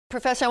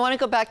Professor, I want to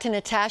go back to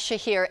Natasha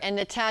here. And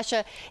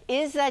Natasha,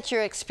 is that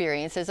your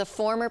experience as a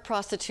former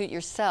prostitute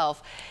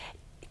yourself?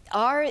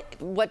 Are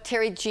what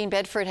Terry Jean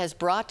Bedford has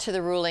brought to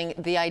the ruling,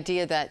 the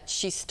idea that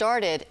she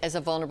started as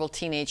a vulnerable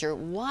teenager,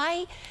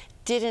 why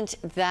didn't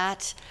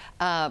that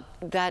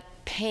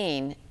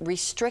pain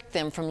restrict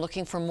them from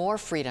looking for more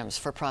freedoms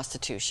for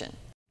prostitution?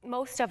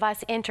 Most of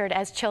us entered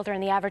as children,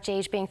 the average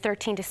age being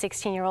 13 to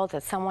 16-year-olds,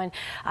 that someone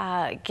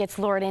gets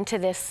lured into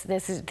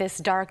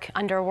this dark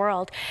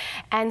underworld.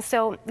 And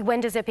so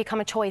when does it become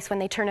a choice? When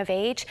they turn of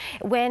age?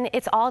 When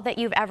it's all that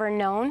you've ever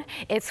known,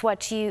 it's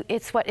what you've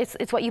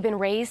been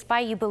raised by,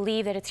 you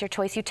believe that it's your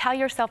choice. You tell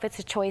yourself it's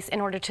a choice in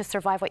order to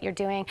survive what you're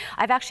doing.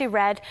 I've actually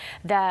read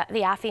the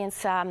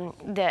affiants,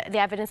 the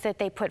evidence that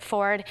they put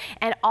forward,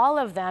 and all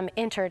of them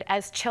entered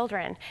as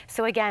children.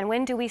 So again,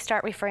 when do we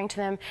start referring to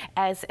them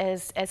as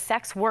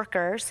sex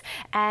workers,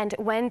 and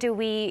when do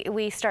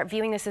we start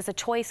viewing this as a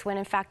choice when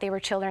in fact they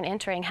were children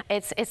entering?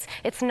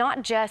 It's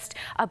not just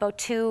about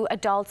two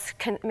adults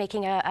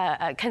making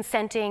a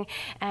consenting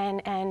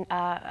and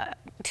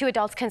two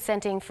adults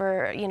consenting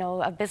for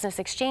a business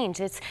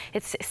exchange.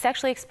 It's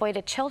sexually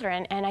exploited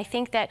children, and I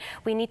think that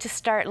we need to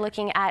start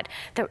looking at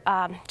the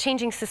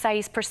changing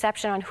society's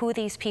perception on who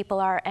these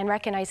people are and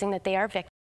recognizing that they are victims.